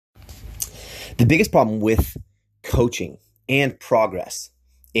The biggest problem with coaching and progress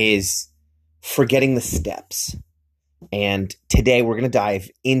is forgetting the steps. And today we're going to dive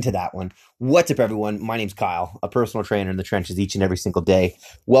into that one. What's up, everyone? My name's Kyle, a personal trainer in the trenches each and every single day.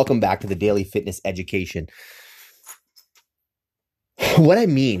 Welcome back to the Daily Fitness Education. What I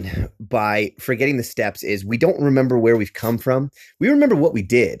mean by forgetting the steps is we don't remember where we've come from. We remember what we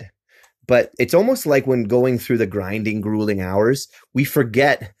did, but it's almost like when going through the grinding, grueling hours, we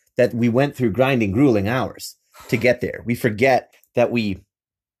forget that we went through grinding, grueling hours to get there. We forget that we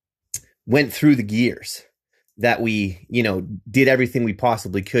went through the gears, that we, did everything we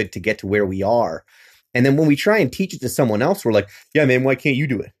possibly could to get to where we are. And then when we try and teach it to someone else, we're like, yeah, man, why can't you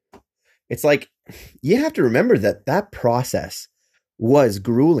do it? It's like, you have to remember that process was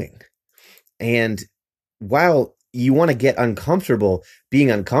grueling. And while you want to get uncomfortable being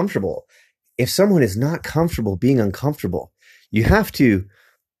uncomfortable, if someone is not comfortable being uncomfortable, you have to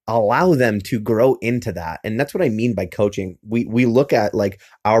allow them to grow into that. And that's what I mean by coaching. We look at like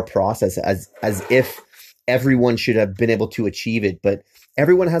our process as if everyone should have been able to achieve it, but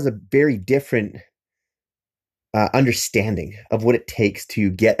everyone has a very different understanding of what it takes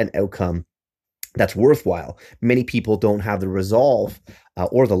to get an outcome that's worthwhile. Many people don't have the resolve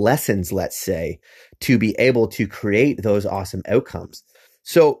or the lessons, let's say, to be able to create those awesome outcomes.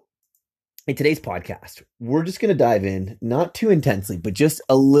 So in today's podcast, we're just going to dive in, not too intensely, but just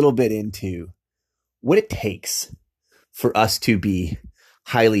a little bit into what it takes for us to be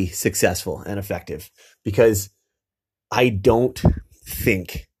highly successful and effective. Because I don't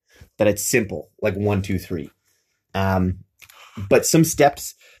think that it's simple, like 1, 2, 3. But some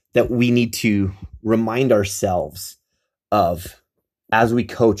steps that we need to remind ourselves of as we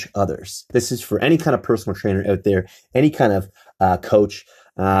coach others. This is for any kind of personal trainer out there, any kind of coach,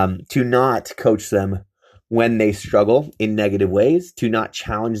 to not coach them when they struggle in negative ways, to not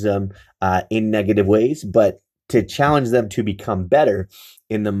challenge them in negative ways, but to challenge them to become better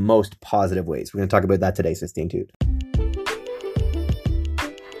in the most positive ways. We're going to talk about that today, so stay tuned.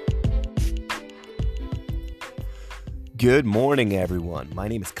 Good morning, everyone. My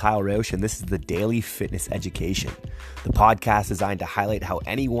name is Kyle Rausch, and this is the Daily Fitness Education, the podcast designed to highlight how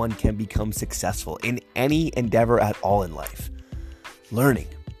anyone can become successful in any endeavor at all in life. Learning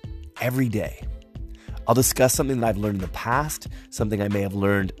every day. I'll discuss something that I've learned in the past, something I may have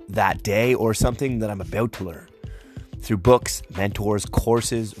learned that day, or something that I'm about to learn. Through books, mentors,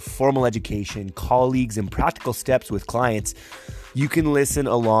 courses, formal education, colleagues, and practical steps with clients, you can listen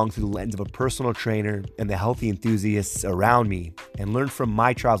along through the lens of a personal trainer and the healthy enthusiasts around me and learn from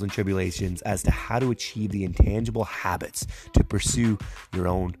my trials and tribulations as to how to achieve the intangible habits to pursue your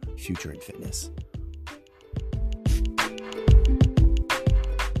own future in fitness.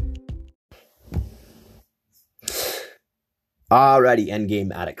 Alrighty,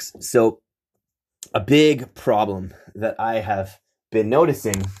 endgame addicts. So a big problem that I have been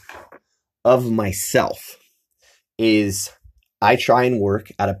noticing of myself is I try and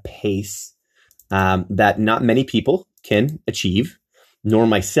work at a pace that not many people can achieve, nor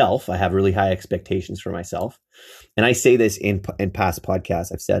myself. I have really high expectations for myself. And I say this in past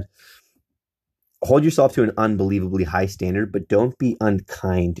podcasts. I've said, hold yourself to an unbelievably high standard, but don't be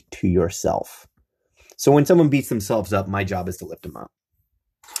unkind to yourself. So when someone beats themselves up, my job is to lift them up.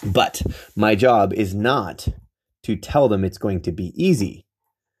 But my job is not to tell them it's going to be easy.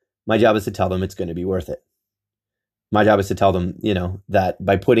 My job is to tell them it's going to be worth it. My job is to tell them, that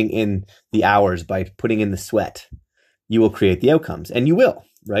by putting in the hours, by putting in the sweat, you will create the outcomes, and you will,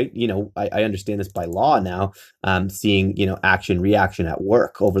 right? I understand this by law now, seeing, action, reaction at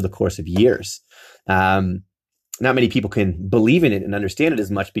work over the course of years. Not many people can believe in it and understand it as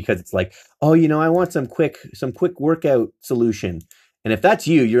much because it's like, oh, I want some quick workout solution. And if that's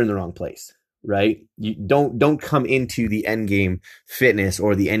you, you're in the wrong place, right? You don't come into the end game fitness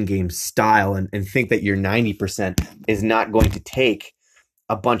or the end game style and think that your 90% is not going to take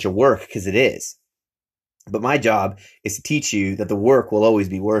a bunch of work, because it is. But my job is to teach you that the work will always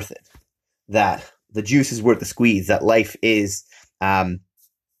be worth it, that the juice is worth the squeeze, that life is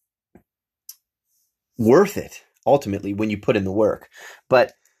worth it ultimately when you put in the work.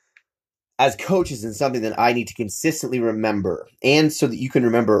 But as coaches, and something that I need to consistently remember, and so that you can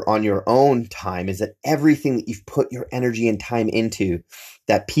remember on your own time, is that everything that you've put your energy and time into,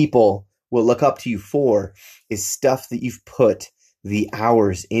 that people will look up to you for, is stuff that you've put the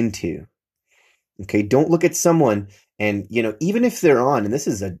hours into. Okay, don't look at someone and, even if they're on, and this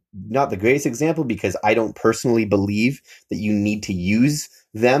is not the greatest example because I don't personally believe that you need to use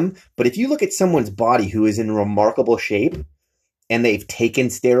them, but if you look at someone's body who is in remarkable shape, and they've taken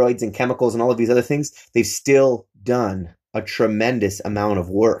steroids and chemicals and all of these other things, they've still done a tremendous amount of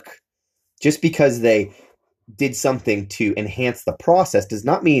work Just because they did something to enhance the process does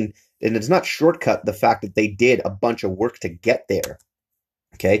not mean, and it does not shortcut the fact that they did a bunch of work to get there.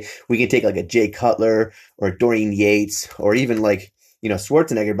 Okay. We can take like a Jay Cutler or Dorian Yates or even like,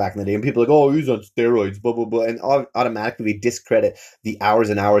 Schwarzenegger back in the day, and people are like, oh, he's on steroids, blah, blah, blah. And automatically we discredit the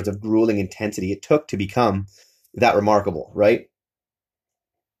hours and hours of grueling intensity it took to become that remarkable, right?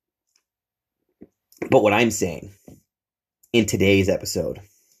 But what I'm saying in today's episode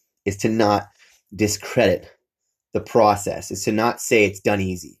is to not discredit the process, is to not say it's done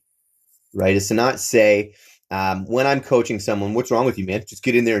easy, right? Is to not say, when I'm coaching someone, what's wrong with you, man? Just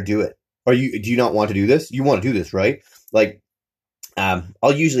get in there and do it. Do you not want to do this? You want to do this, right? Like,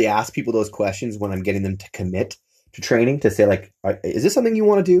 I'll usually ask people those questions when I'm getting them to commit to training, to say like, is this something you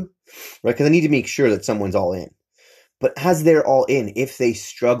want to do? Right? Because I need to make sure that someone's all in. But as they're all in, if they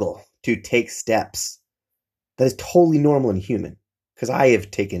struggle to take steps, that is totally normal and human. Because I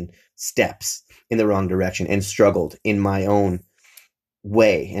have taken steps in the wrong direction and struggled in my own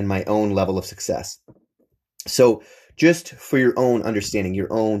way and my own level of success. So just for your own understanding,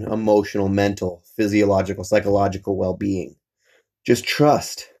 your own emotional, mental, physiological, psychological well-being, just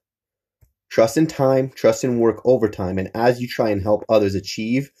trust in time, trust in work overtime. And as you try and help others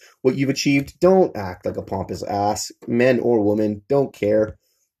achieve what you've achieved, don't act like a pompous ass, men or women, don't care.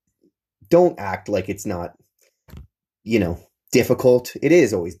 Don't act like it's not, difficult. It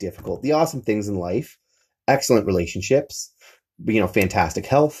is always difficult. The awesome things in life, excellent relationships, fantastic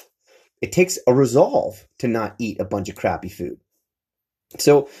health. It takes a resolve to not eat a bunch of crappy food.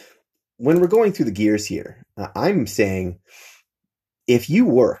 So when we're going through the gears here, I'm saying if you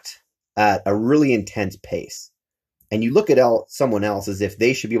worked at a really intense pace and you look at someone else as if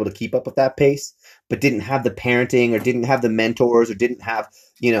they should be able to keep up with that pace, but didn't have the parenting or didn't have the mentors or didn't have,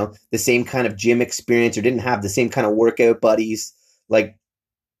 the same kind of gym experience or didn't have the same kind of workout buddies, like,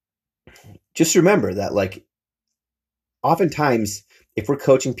 just remember that, like, oftentimes if we're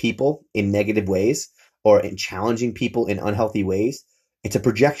coaching people in negative ways or in challenging people in unhealthy ways, it's a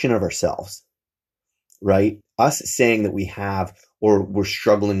projection of ourselves, right? Us saying that we have or we're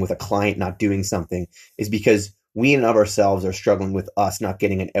struggling with a client not doing something is because we in and of ourselves are struggling with us not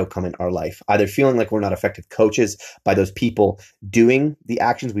getting an outcome in our life, either feeling like we're not effective coaches by those people doing the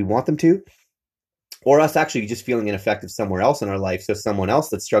actions we want them to, or us actually just feeling ineffective somewhere else in our life. So someone else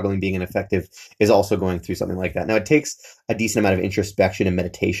that's struggling being ineffective is also going through something like that. Now, it takes a decent amount of introspection and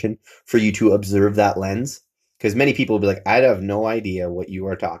meditation for you to observe that lens, because many people will be like, I have no idea what you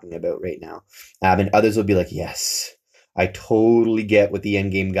are talking about right now. And others will be like, yes, I totally get what the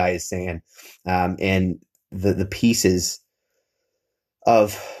end game guy is saying. And the pieces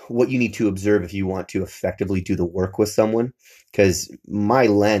of what you need to observe if you want to effectively do the work with someone. Because my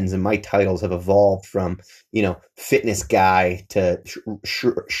lens and my titles have evolved from, fitness guy to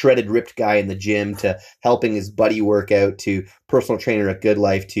shredded, ripped guy in the gym to helping his buddy work out to personal trainer at Good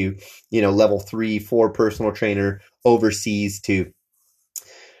Life to, level 3, 4 personal trainer overseas to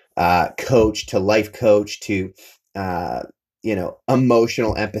coach to life coach to,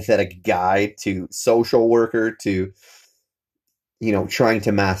 emotional, empathetic guide to social worker to, trying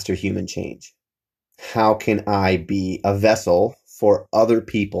to master human change. How can I be a vessel for other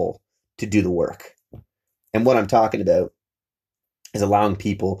people to do the work? And what I'm talking about is allowing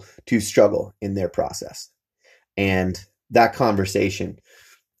people to struggle in their process. And that conversation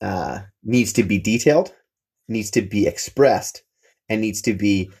needs to be detailed, needs to be expressed, and needs to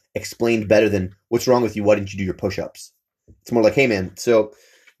be explained better than, what's wrong with you? Why didn't you do your push-ups? It's more like, hey, man, so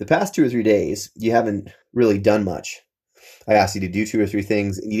the past 2 or 3 days, you haven't really done much. I asked you to do 2 or 3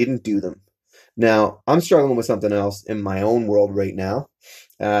 things, and you didn't do them. Now, I'm struggling with something else in my own world right now,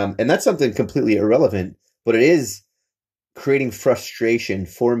 and that's something completely irrelevant, but it is creating frustration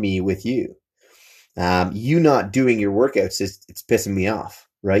for me with you. You not doing your workouts, it's pissing me off,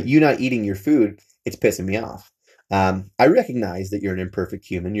 right? You not eating your food, it's pissing me off. I recognize that you're an imperfect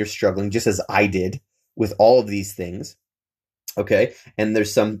human. You're struggling just as I did with all of these things, okay? And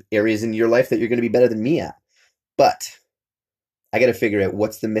there's some areas in your life that you're going to be better than me at. But I got to figure out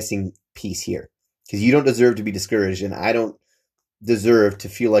what's the missing piece here, because you don't deserve to be discouraged, and I don't deserve to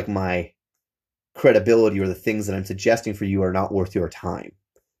feel like my credibility or the things that I'm suggesting for you are not worth your time,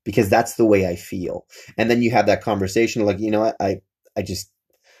 because that's the way I feel. And then you have that conversation like,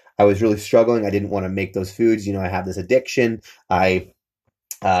 I was really struggling. I didn't want to make those foods. I have this addiction. I,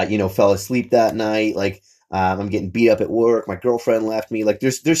 fell asleep that night. Like, I'm getting beat up at work. My girlfriend left me. Like,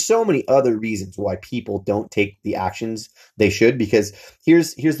 there's so many other reasons why people don't take the actions they should, because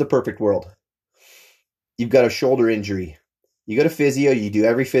here's the perfect world. You've got a shoulder injury. You go to physio, you do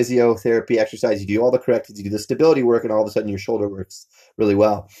every physiotherapy exercise, you do all the correctives, you do the stability work, and all of a sudden your shoulder works really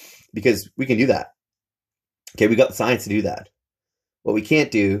well. because we can do that. Okay, we got the science to do that. What we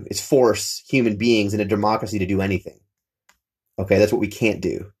can't do is force human beings in a democracy to do anything. Okay, that's what we can't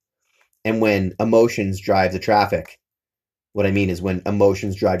do. And when emotions drive the traffic, what I mean is when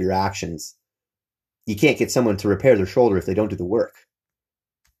emotions drive your actions, you can't get someone to repair their shoulder if they don't do the work.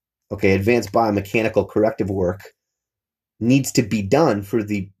 Okay, advanced biomechanical corrective work needs to be done for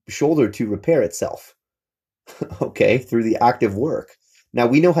the shoulder to repair itself. Okay, through the active work. Now,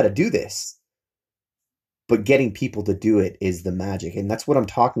 we know how to do this, but getting people to do it is the magic. And that's what I'm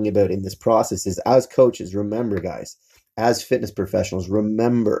talking about in this process is, as coaches, remember, guys, as fitness professionals,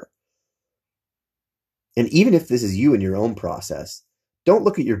 remember. And even if this is you in your own process, don't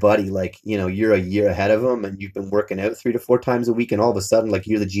look at your buddy like, you're a year ahead of him and you've been working out 3 to 4 times a week and all of a sudden like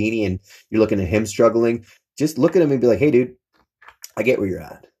you're the genie and you're looking at him struggling. Just look at him and be like, hey, dude, I get where you're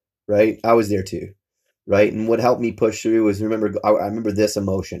at, right? I was there too, right? And what helped me push through was I remember this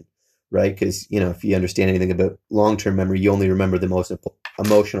emotion, right? Because, if you understand anything about long-term memory, you only remember the most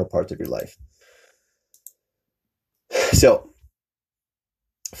emotional parts of your life. So,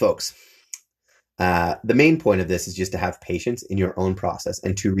 folks, the main point of this is just to have patience in your own process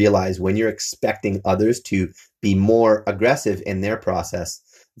and to realize when you're expecting others to be more aggressive in their process,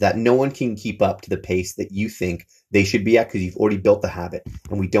 that no one can keep up to the pace that you think they should be at because you've already built the habit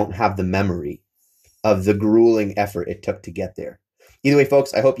and we don't have the memory of the grueling effort it took to get there. Either way,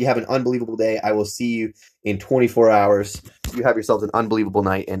 folks, I hope you have an unbelievable day. I will see you in 24 hours. You have yourselves an unbelievable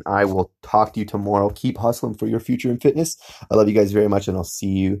night, and I will talk to you tomorrow. Keep hustling for your future in fitness. I love you guys very much, and I'll see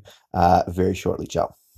you very shortly. Ciao.